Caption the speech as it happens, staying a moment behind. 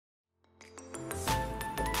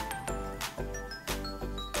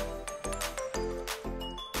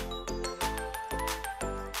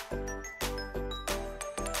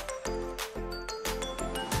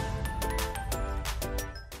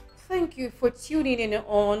Thank you for tuning in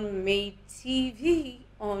on Made TV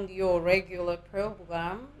on your regular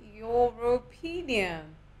program, Your Opinion.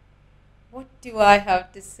 What do I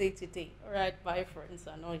have to say today? All right, my friends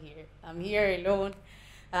are not here. I'm here alone.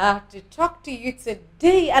 I have to talk to you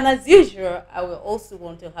today, and as usual, I will also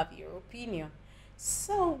want to have your opinion.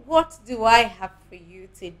 So, what do I have for you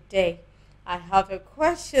today? I have a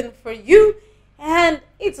question for you, and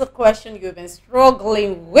it's a question you've been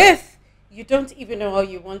struggling with. You don't even know how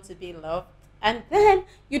you want to be loved, and then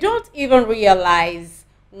you don't even realize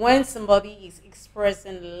when somebody is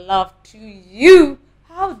expressing love to you.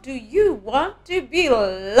 How do you want to be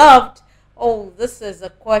loved? Oh, this is a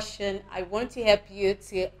question I want to help you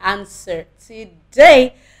to answer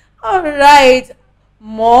today. All right,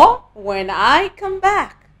 more when I come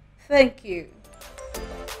back. Thank you.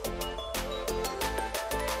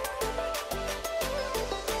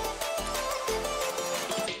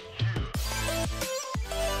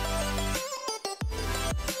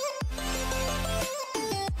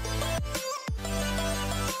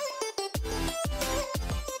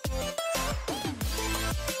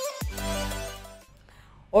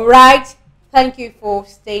 All right, thank you for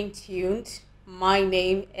staying tuned. My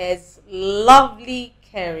name is Lovely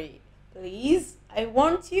Carrie. Please, I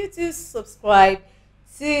want you to subscribe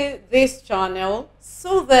to this channel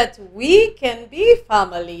so that we can be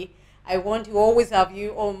family. I want to always have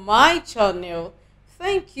you on my channel.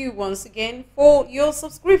 Thank you once again for your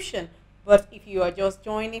subscription. But if you are just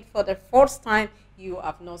joining for the first time, you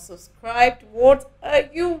have not subscribed, what are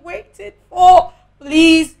you waiting for?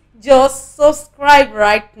 Please just subscribe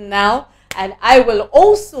right now, and I will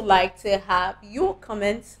also like to have your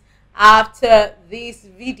comments after this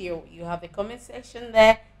video. You have the comment section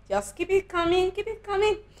there. Just keep it coming, keep it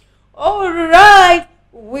coming. All right,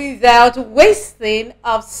 without wasting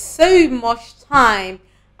of so much time,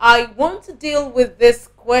 I want to deal with this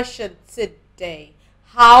question today.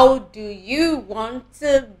 How do you want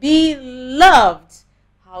to be loved?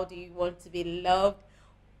 How do you want to be loved?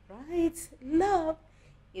 Right, love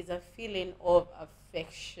is a feeling of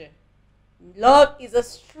affection. Love is a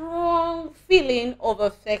strong feeling of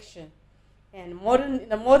affection. And in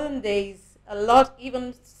the modern days, a lot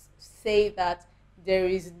even say that there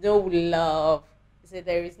is no love. They say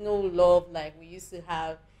there is no love like we used to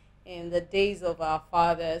have in the days of our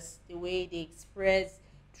fathers, the way they express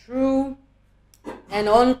true and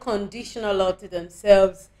unconditional love to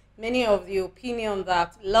themselves. Many of the opinion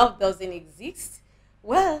that love doesn't exist.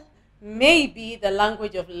 Well, maybe the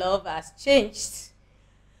language of love has changed.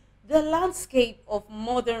 The landscape of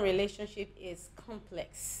modern relationship is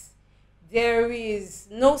complex. There is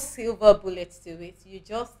no silver bullet to it. You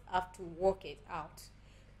just have to work it out.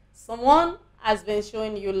 Someone has been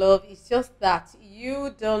showing you love. It's just that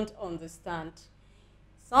you don't understand.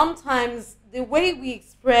 Sometimes the way we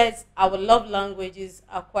express our love languages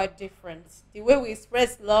are quite different. The way we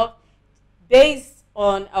express love based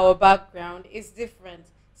on our background is different.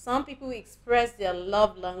 Some people express their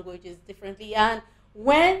love languages differently, and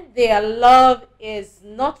when their love is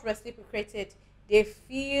not reciprocated, they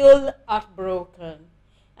feel heartbroken.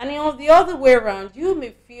 And on the other way around, you may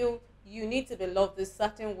feel you need to be loved a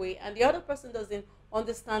certain way, and the other person doesn't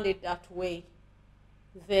understand it that way.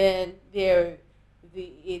 Then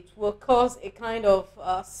it will cause a kind of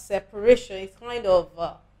separation, a kind of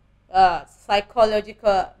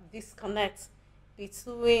psychological disconnect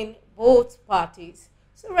between both parties.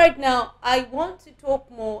 So right now, I want to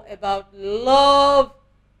talk more about love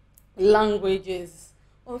languages.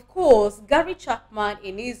 Of course, Gary Chapman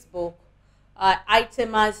in his book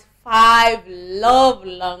itemized 5 love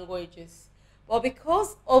languages. But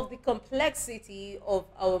because of the complexity of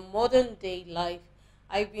our modern day life,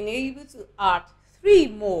 I've been able to add 3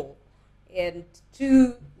 more and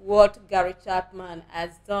to what Gary Chapman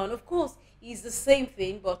has done. Of course, it's the same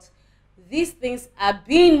thing, but these things are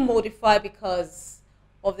being modified because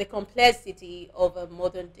of the complexity of a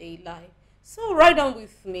modern day life. So ride on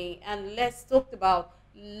with me and let's talk about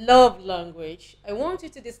love language. I want you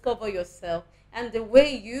to discover yourself and the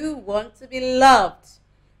way you want to be loved.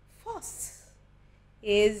 First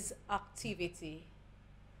is activity.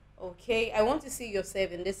 Okay, I want to see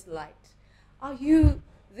yourself in this light. Are you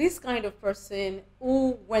this kind of person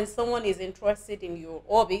who, when someone is interested in your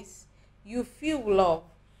hobbies, you feel love?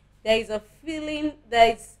 There is a feeling,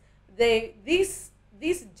 this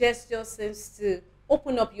gesture seems to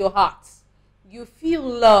open up your heart. You feel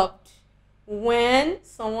loved when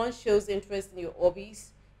someone shows interest in your hobbies.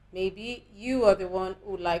 Maybe you are the one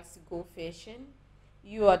who likes to go fishing.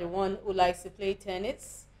 You are the one who likes to play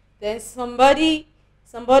tennis. Then somebody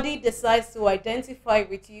decides to identify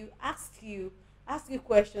with you, ask you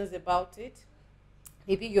questions about it.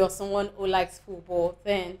 Maybe you're someone who likes football,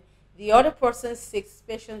 then the other person sits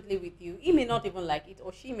patiently with you. He may not even like it,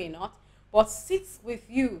 or she may not, but sits with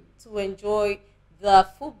you to enjoy the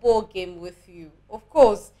football game with you. Of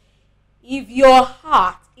course, if your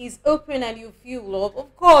heart is open and you feel love,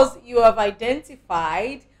 of course, you have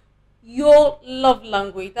identified your love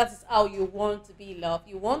language. That is how you want to be loved.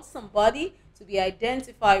 You want somebody to be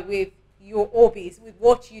identified with your hobbies, with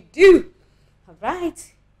what you do. All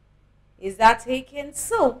right. Is that taken?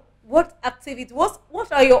 So, what activity?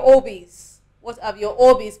 What are your hobbies? What are your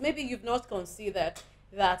hobbies? Maybe you've not considered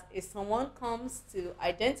that if someone comes to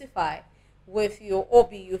identify with your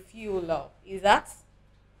hobby, you feel love. Is that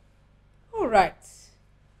all right?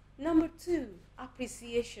 Number two,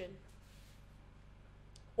 appreciation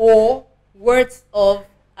or words of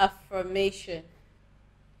affirmation.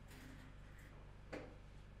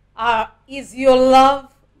 Is your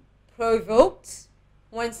love provoked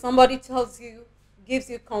when somebody tells you, gives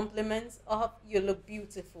you compliments of you look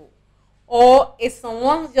beautiful? Or if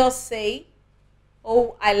someone just say,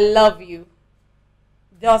 oh, I love you,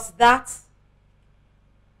 does that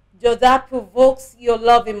provokes your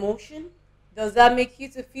love emotion? Does that make you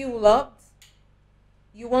to feel loved?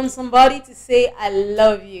 You want somebody to say I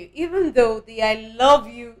love you, even though the I love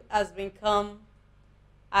you has become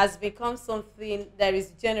something that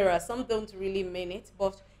is generous. Some don't really mean it,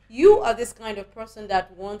 but you are this kind of person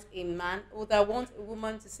that wants a man or that wants a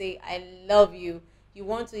woman to say, I love you. You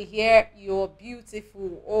want to hear you're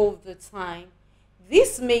beautiful all the time.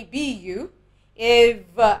 This may be you. If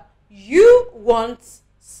you want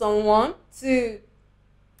someone to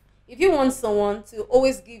if you want someone to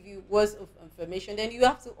always give you words of information, then you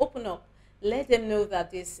have to open up. Let them know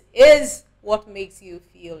that this is what makes you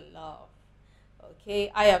feel love. Okay,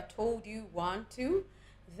 I have told you one, two.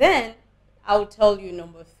 Then I'll tell you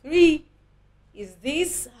number three. Is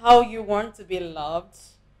this how you want to be loved?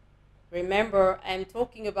 Remember, I'm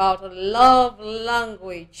talking about a love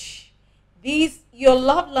language. Your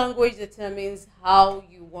love language determines how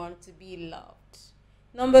you want to be loved.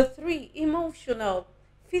 Number three, emotional,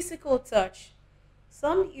 physical touch.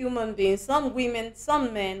 Some human beings, some women,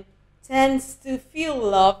 some men tends to feel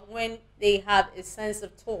love when they have a sense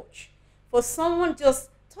of touch. For someone just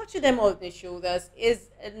touching them on the shoulders is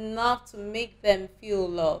enough to make them feel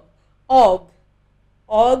love. Hug.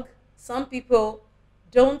 Some people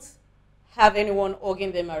don't have anyone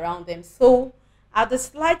hugging them around them. So at the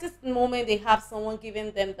slightest moment they have someone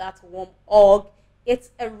giving them that warm hug,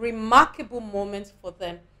 it's a remarkable moment for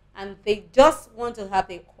them. And they just want to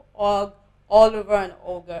have a hug all over and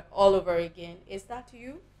all over again. Is that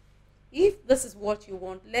you? If this is what you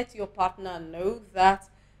want, let your partner know that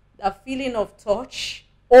the feeling of touch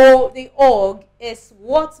or the hug is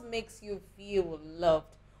what makes you feel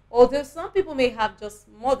loved. Although some people may have just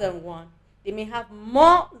more than one, they may have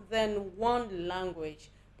more than one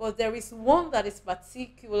language, but there is one that is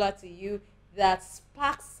particular to you that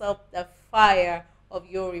sparks up the fire of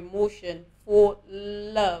your emotion for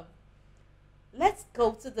love. Let's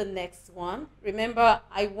go to the next one. Remember,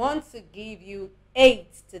 I want to give you 8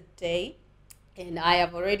 today, and I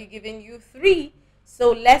have already given you 3.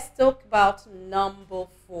 So let's talk about number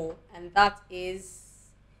 4, and that is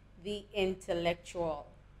the intellectual.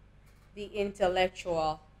 The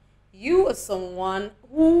intellectual. You are someone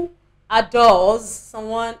who adores,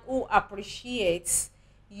 someone who appreciates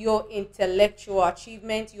your intellectual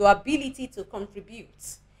achievement, your ability to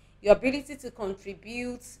contribute. Your ability to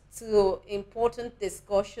contribute to important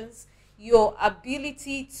discussions, your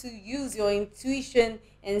ability to use your intuition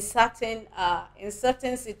in certain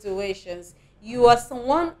situations. You are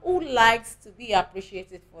someone who likes to be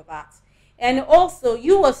appreciated for that. And also,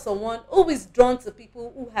 you are someone who is drawn to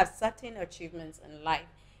people who have certain achievements in life.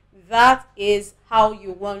 That is how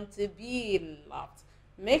you want to be loved.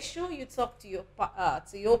 Make sure you talk to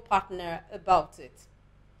your partner about it.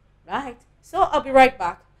 Right? So I'll be right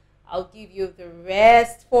back. I'll give you the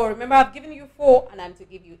rest 4. Remember, I've given you 4 and I'm to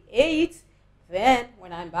give you 8. Then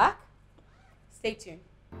when I'm back, stay tuned.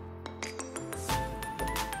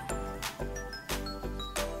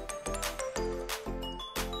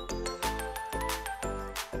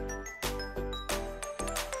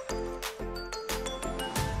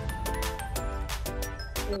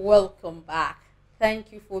 Welcome back.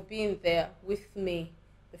 Thank you for being there with me.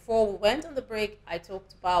 Before we went on the break, I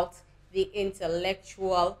talked about the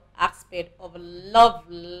intellectual aspect of love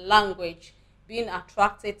language, being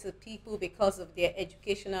attracted to people because of their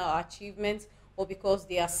educational achievements, or because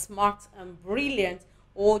they are smart and brilliant,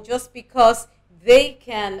 or just because they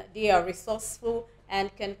are resourceful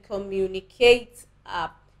and can communicate.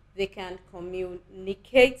 They can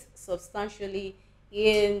communicate substantially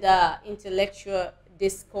in the intellectual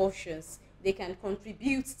discussions. They can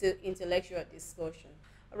contribute to intellectual discussion.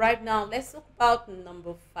 Right now, let's talk about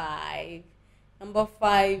number 5. Number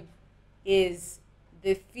 5 is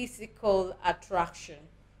the physical attraction,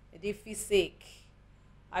 the physique.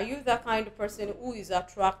 Are you the kind of person who is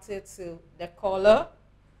attracted to the color,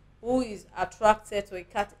 who is attracted to a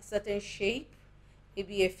certain shape?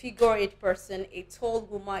 Maybe a figure-8 person, a tall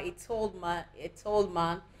woman, a tall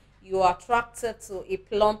man. You are attracted to a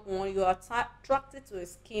plump one. You are attracted to a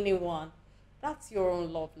skinny one. That's your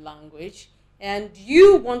own love language, and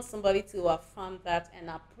you want somebody to affirm that and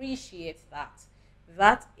appreciate that.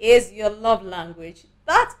 That is your love language.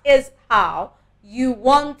 That is how you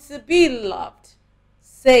want to be loved.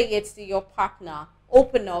 Say it to your partner.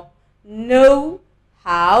 Open up. Know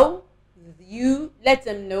how you let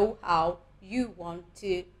them know how you want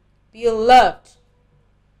to be loved.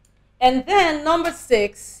 And then number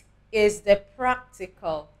 6 is the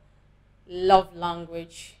practical love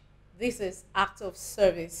language. This is act of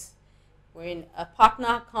service. When a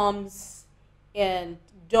partner comes and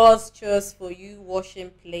does chores for you, washing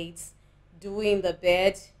plates, doing the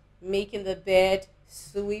bed, making the bed,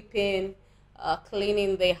 sweeping,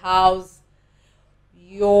 cleaning the house,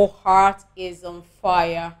 your heart is on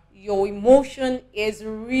fire. Your emotion is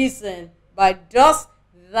risen by just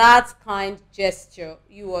that kind gesture.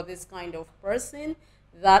 You are this kind of person.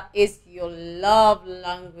 That is your love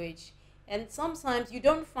language. And sometimes you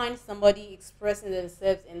don't find somebody expressing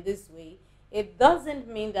themselves in this way. It doesn't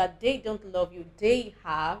mean that they don't love you. They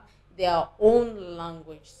have their own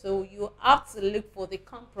language. So you have to look for the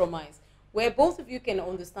compromise where both of you can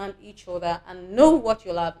understand each other and know what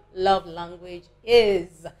your love language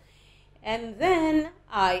is. And then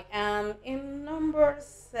I am in number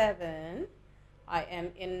 7.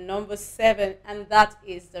 And that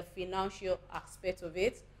is the financial aspect of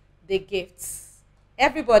it, the gifts.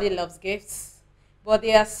 Everybody loves gifts, but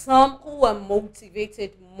there are some who are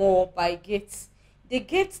motivated more by gifts. The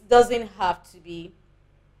gift doesn't have to be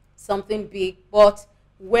something big, but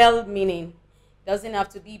well-meaning. Doesn't have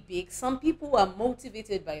to be big. Some people are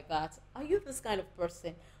motivated by that. Are you this kind of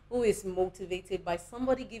person who is motivated by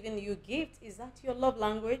somebody giving you a gift? Is that your love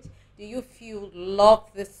language? Do you feel love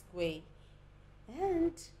this way?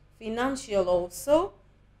 And financial also,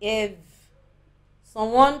 if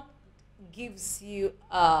someone gives you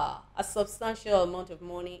a substantial amount of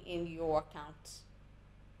money in your account,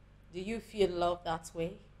 do you feel love that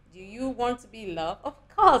way? Do you want to be loved? Of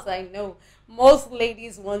course, I know most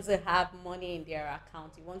ladies want to have money in their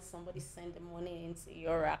account. You want somebody to send the money into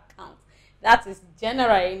your account. That is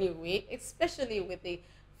general anyway, especially with the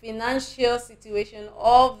financial situation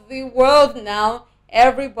of the world now.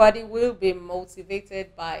 Everybody will be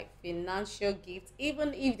motivated by financial gifts,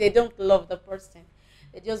 even if they don't love the person.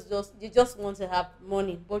 They just want to have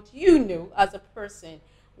money. But you know, as a person,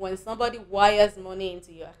 when somebody wires money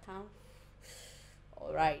into your account,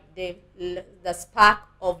 all right, the spark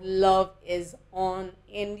of love is on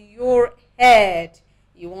in your head.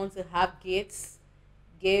 You want to have gifts,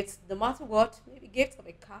 no matter what. Maybe gifts of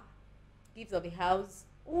a car, gifts of a house,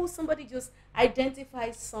 or somebody just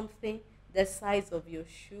identifies something, the size of your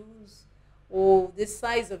shoes, or the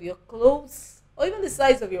size of your clothes, or even the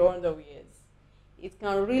size of your underwears. It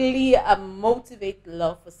can really motivate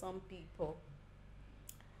love for some people.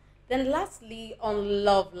 Then lastly, on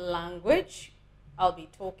love language, I'll be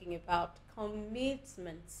talking about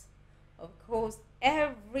commitment. Of course,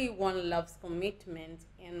 everyone loves commitment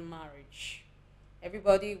in marriage.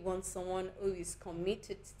 Everybody wants someone who is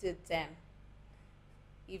committed to them.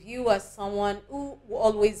 If you are someone who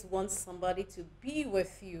always wants somebody to be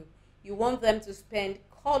with you, you want them to spend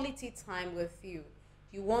quality time with you,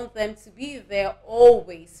 you want them to be there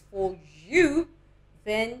always for you,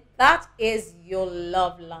 then that is your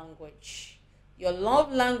love language. Your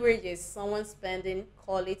love language is someone spending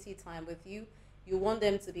quality time with you. You want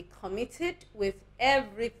them to be committed with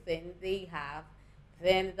everything they have.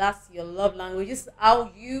 Then that's your love language. This is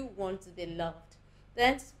how you want to be loved.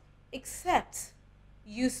 Then, except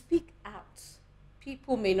you speak out,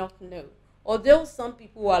 people may not know. Although some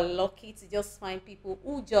people are lucky to just find people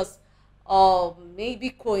who just maybe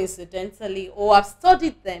coincidentally or have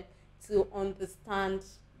studied them to understand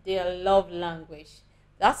their love language.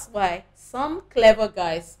 That's why some clever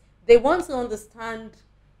guys, they want to understand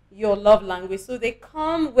your love language, so they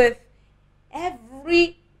come with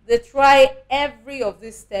they try every of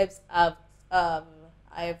these steps I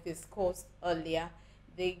have discussed earlier.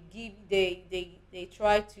 They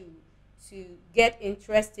try to get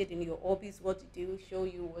interested in your hobbies, what to do, show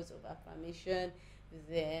you words of affirmation,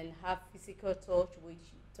 then have physical touch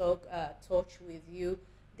with you,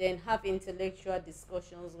 then have intellectual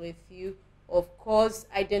discussions with you, Of course,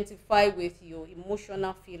 identify with your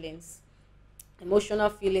emotional feelings,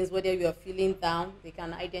 whether you are feeling down, they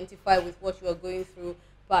can identify with what you are going through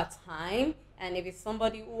part time. And if it's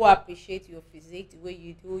somebody who appreciates your physique, the way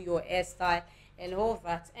you do your hairstyle and all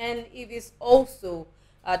that, and if it's also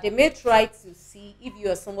they may try to see if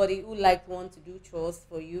you are somebody who like want to do chores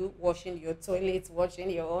for you, washing your toilet, washing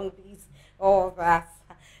your own these, all that.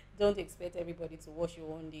 Don't expect everybody to wash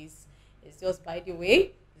your own these. It's just by the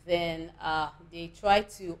way. Then they try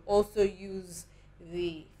to also use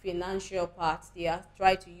the financial part. They are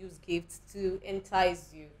try to use gifts to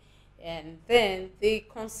entice you, and then the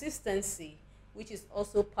consistency, which is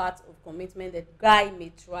also part of commitment. The guy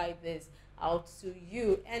may try this out to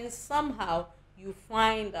you, and somehow you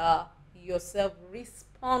find yourself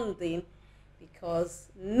responding, because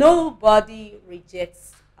nobody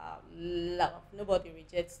rejects love. Nobody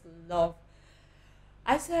rejects love.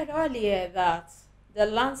 I said earlier that the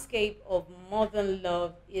landscape of modern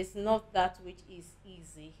love is not that which is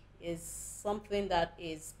easy. It's something that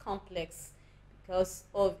is complex because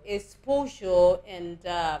of exposure and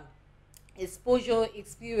exposure,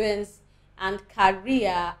 experience, and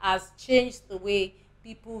career has changed the way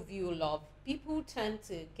people view love. People tend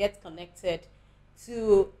to get connected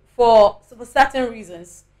to for certain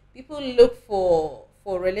reasons. People look for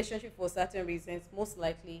relationship for certain reasons. Most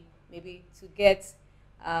likely, maybe to get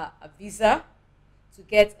a visa, to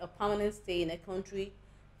get a permanent stay in a country,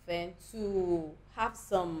 then to have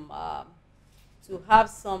some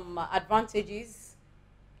advantages,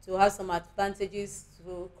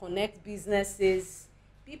 to connect businesses.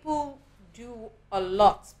 People do a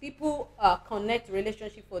lot. People connect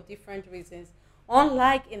relationship for different reasons.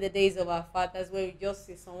 Unlike in the days of our fathers, where you just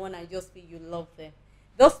see someone and just feel you love them.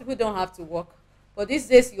 Those people don't have to work. But these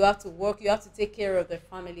days you have to work, you have to take care of the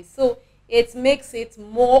family. So it makes it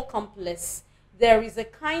more complex. There is a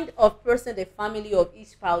kind of person the family of each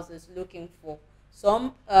spouse is looking for.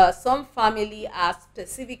 Some family are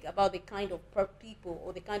specific about the kind of people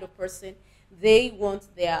or the kind of person they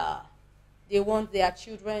want their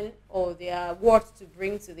children or their worth to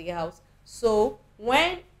bring to the house. So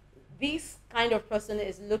when this kind of person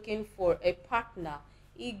is looking for a partner,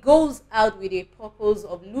 he goes out with a purpose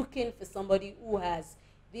of looking for somebody who has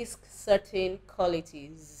these certain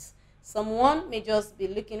qualities. Someone may just be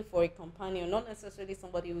looking for a companion, not necessarily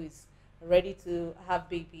somebody who is ready to have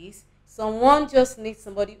babies. Someone just needs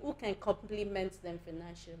somebody who can complement them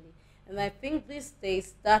financially. And I think these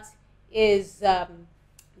days is the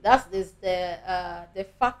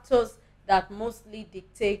factors that mostly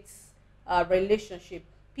dictates relationship.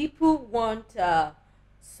 People want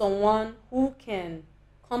someone who can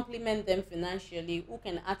complement them financially, who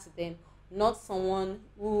can add to them, not someone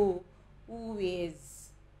who is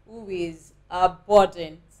a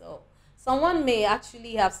burden. So someone may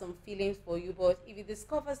actually have some feelings for you, but if he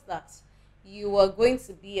discovers that you are going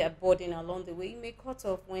to be a burden along the way, he may cut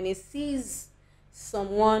off when he sees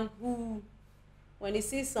someone who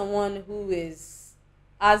is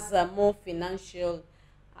has a more financial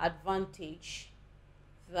advantage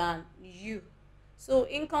than you. So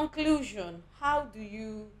in conclusion, how do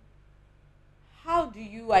you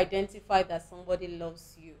identify that somebody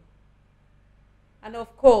loves you? And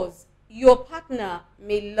of course, your partner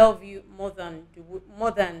may love you more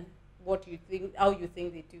than what you think, how you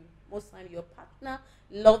think they do. Most time your partner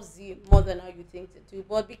loves you more than how you think they do.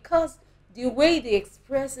 But because the way they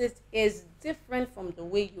express it is different from the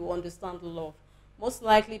way you understand love, most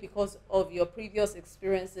likely because of your previous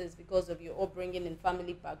experiences, because of your upbringing and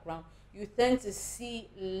family background, you tend to see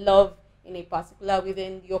love in a particular way,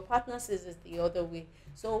 then your partner says it's the other way.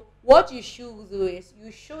 So what you should do is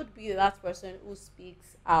you should be that person who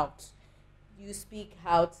speaks out. You speak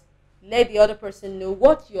out. Let the other person know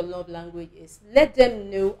what your love language is. Let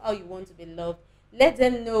them know how you want to be loved. Let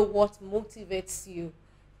them know what motivates you.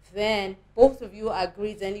 Then both of you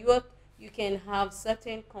agree, then you can have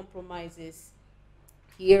certain compromises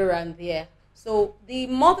here and there. So the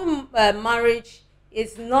modern marriage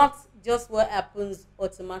is not just what happens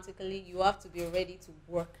automatically. You have to be ready to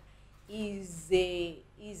work. Is a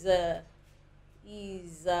is a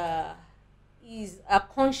is a is a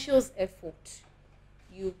conscious effort.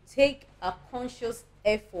 You take a conscious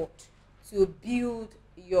effort to build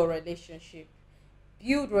your relationship.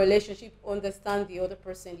 Build relationship, understand the other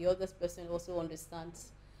person also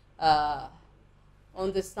uh,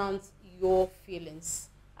 understands your feelings.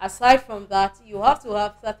 Aside from that, you have to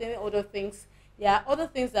have certain other things. There are other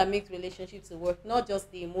things that make relationships to work, not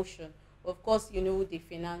just the emotion. Of course, you know, the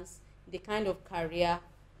finance, the kind of career,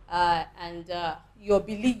 and your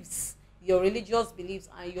beliefs, your religious beliefs,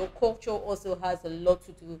 and your culture also has a lot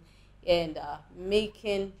to do in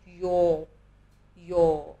making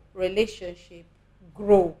your relationship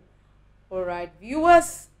grow. All right,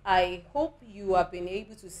 viewers, I hope you have been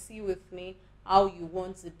able to see with me how you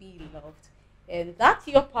want to be loved, and that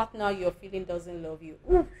your partner you're feeling doesn't love you.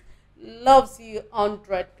 Ooh, loves you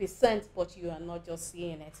 100%, but you are not just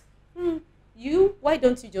seeing it. Why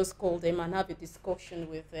don't you just call them and have a discussion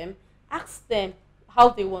with them? Ask them how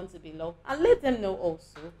they want to be loved, and let them know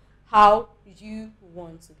also how you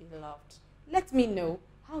want to be loved. Let me know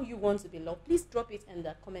how you want to be loved. Please drop it in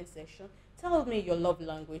the comment section. Tell me your love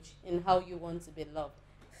language and how you want to be loved.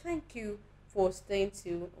 Thank you for staying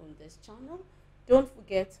tuned on this channel. Don't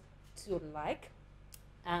forget to like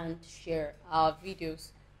and share our videos.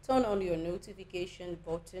 Turn on your notification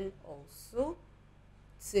button also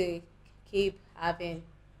to keep having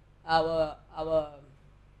our our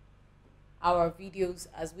our videos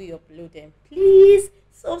as we upload them. Please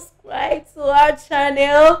subscribe to our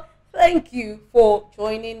channel. Thank you for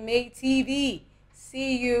joining May TV.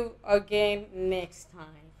 See you again next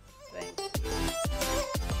time. Thank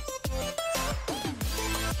you.